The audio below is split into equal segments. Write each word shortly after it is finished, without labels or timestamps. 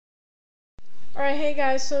Alright, hey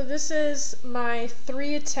guys, so this is my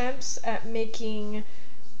 3 attempts at making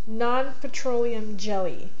non-petroleum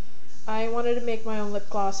jelly. I wanted to make my own lip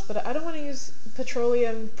gloss, but I don't want to use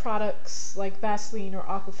petroleum products like Vaseline or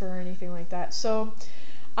Aquifer or anything like that. So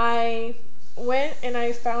I went and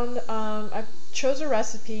I found, I chose a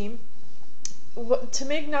recipe. To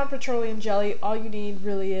make non-petroleum jelly, all you need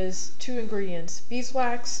really is 2 ingredients,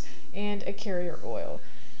 beeswax and a carrier oil.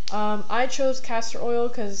 I chose castor oil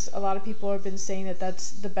because a lot of people have been saying that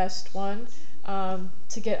that's the best one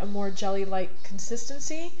to get a more jelly-like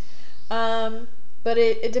consistency. But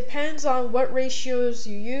it depends on what ratios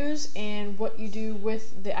you use and what you do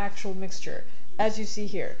with the actual mixture. As you see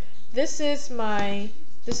here, this is my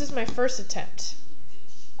first attempt.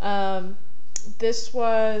 This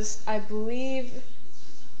was, I believe,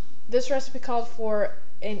 this recipe called for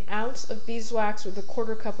an ounce of beeswax with a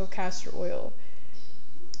quarter cup of castor oil.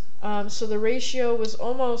 So the ratio was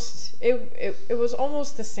almost it was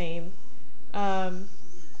almost the same.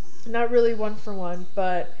 Not really one for one,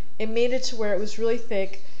 but it made it to where it was really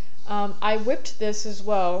thick. I whipped this as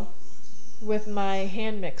well with my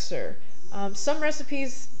hand mixer. Some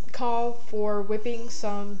recipes call for whipping,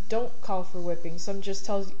 some don't call for whipping. Some just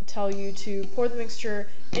tell you to pour the mixture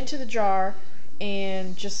into the jar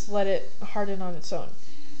and just let it harden on its own.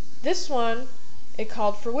 This one, it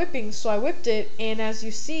called for whipping, so I whipped it, and as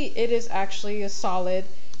you see, it is actually a solid.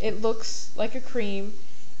 It looks like a cream,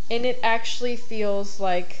 and it actually feels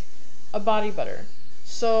like a body butter.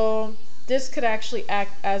 So this could actually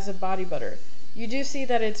act as a body butter. You do see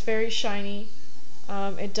that it's very shiny.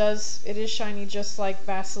 It is shiny just like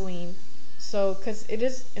Vaseline. So, because it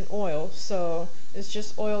is an oil, so it's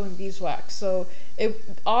just oil and beeswax. So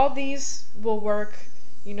all these will work,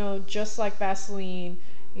 just like Vaseline.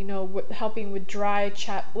 Helping with dry,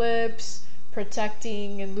 chapped lips,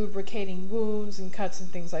 protecting and lubricating wounds and cuts and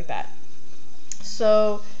things like that.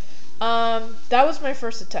 So that was my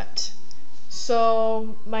first attempt.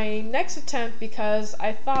 So my next attempt, because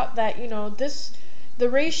I thought that the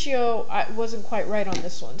ratio wasn't quite right on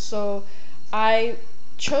this one, so I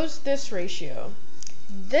chose this ratio.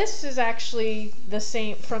 This is actually the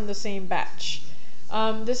same from the same batch.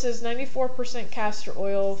 This is 94% castor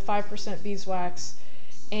oil, 5% beeswax,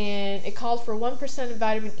 and it called for 1% of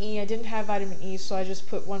vitamin E. I didn't have vitamin E, so I just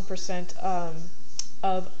put 1%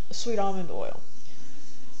 of sweet almond oil.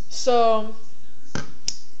 So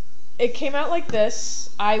it came out like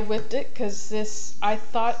this. I whipped it because I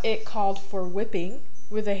thought it called for whipping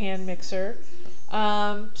with a hand mixer.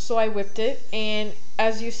 So I whipped it, and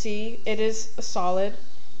as you see, it is a solid.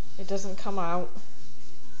 It doesn't come out.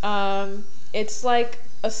 It's like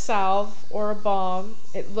a salve or a balm.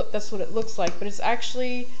 That's what it looks like, but it's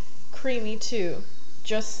actually creamy too,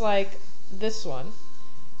 just like this one.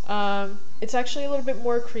 It's actually a little bit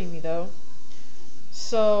more creamy though.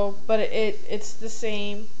 So, but it's the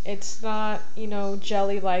same. It's not,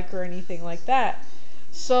 jelly-like or anything like that.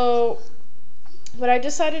 So what I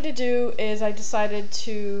decided to do is I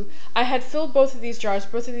had filled both of these jars.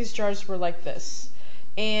 Both of these jars were like this.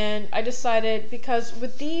 And I decided, because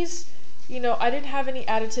with these, I didn't have any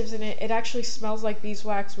additives in it. It actually smells like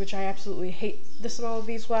beeswax, which I absolutely hate the smell of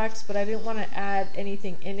beeswax, but I didn't want to add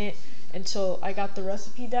anything in it until I got the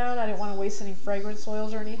recipe down. I didn't want to waste any fragrance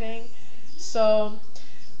oils or anything. So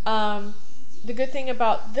the good thing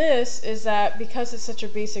about this is that because it's such a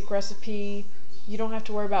basic recipe, you don't have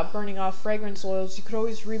to worry about burning off fragrance oils. You could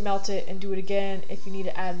always remelt it and do it again if you need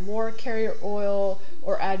to add more carrier oil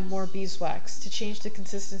or add more beeswax to change the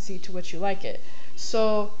consistency to what you like it.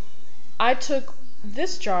 So I took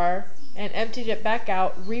this jar and emptied it back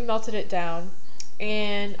out, remelted it down,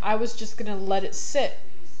 and I was just going to let it sit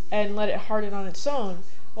and let it harden on its own.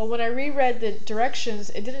 Well, when I reread the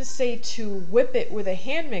directions, it didn't say to whip it with a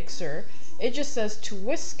hand mixer. It just says to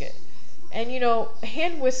whisk it. And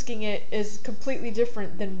hand whisking it is completely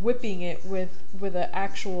different than whipping it with an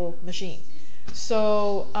actual machine.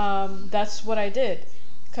 So that's what I did,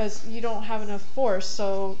 because you don't have enough force.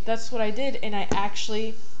 So that's what I did, and I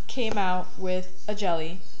actually came out with a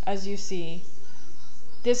jelly, as you see.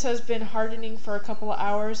 This has been hardening for a couple of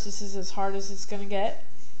hours. This is as hard as it's going to get,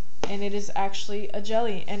 and it is actually a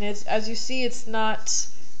jelly. And it's, as you see, it's not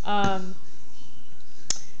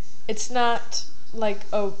like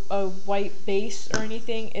a white base or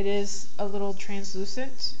anything. It is a little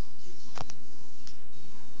translucent,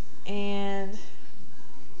 and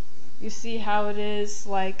you see how it is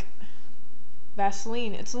like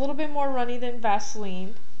Vaseline. It's a little bit more runny than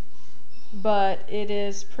Vaseline, but it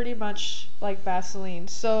is pretty much like Vaseline.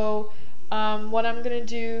 So what I'm gonna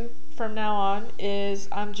do from now on is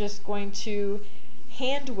I'm just going to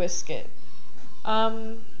hand whisk it.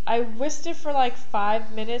 I whisked it for like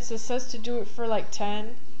 5 minutes. It says to do it for like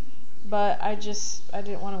 10, but I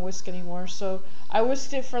didn't want to whisk anymore. So I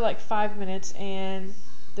whisked it for like 5 minutes, and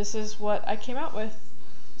this is what I came out with.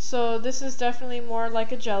 So this is definitely more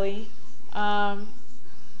like a jelly.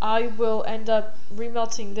 I will end up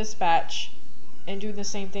remelting this batch and doing the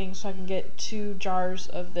same thing so I can get 2 jars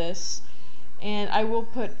of this. And I will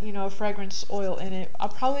put, fragrance oil in it. I'll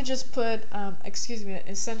probably just put,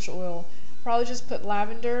 essential oil. Probably just put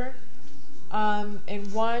lavender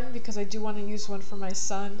in one, because I do want to use one for my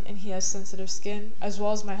son, and he has sensitive skin, as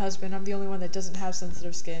well as my husband. I'm the only one that doesn't have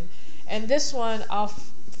sensitive skin. And this one, I'll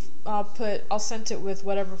scent it with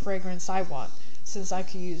whatever fragrance I want, since I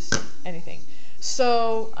could use anything.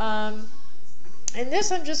 So, and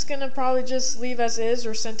this I'm just gonna probably just leave as is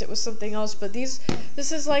or scent it with something else. But this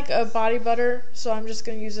is like a body butter, so I'm just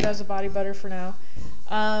gonna use it as a body butter for now.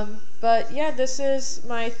 But yeah, this is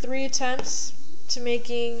my 3 attempts to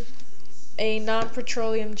making a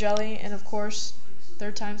non-petroleum jelly, and of course,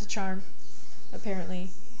 3rd time's a charm, apparently.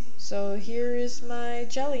 So here is my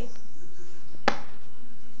jelly.